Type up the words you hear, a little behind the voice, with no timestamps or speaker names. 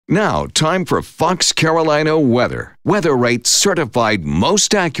Now, time for Fox Carolina weather. Weather Rate certified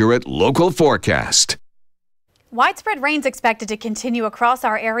most accurate local forecast. Widespread rain is expected to continue across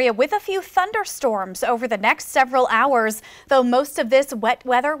our area with a few thunderstorms over the next several hours, though most of this wet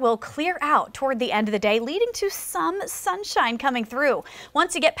weather will clear out toward the end of the day, leading to some sunshine coming through.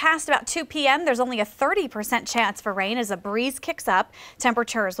 Once you get past about 2 p.m., there's only a 30% chance for rain as a breeze kicks up.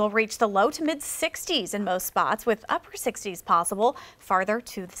 Temperatures will reach the low to mid 60s in most spots, with upper 60s possible farther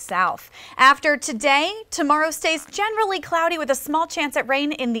to the south. After today, tomorrow stays generally cloudy with a small chance at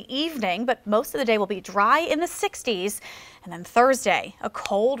rain in the evening, but most of the day will be dry in the 60s. And then Thursday, a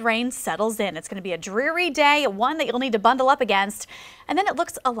cold rain settles in. It's going to be a dreary day, one that you'll need to bundle up against. And then it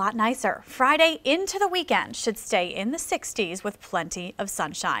looks a lot nicer. Friday into the weekend should stay in the 60s with plenty of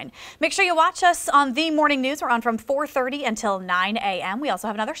sunshine. Make sure you watch us on The Morning News. We're on from 4:30 until 9 a.m. We also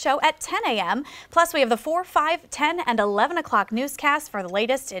have another show at 10 a.m. Plus, we have the 4, 5, 10, and 11 o'clock newscasts for the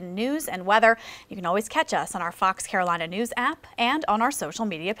latest in news and weather. You can always catch us on our Fox Carolina News app and on our social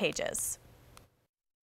media pages.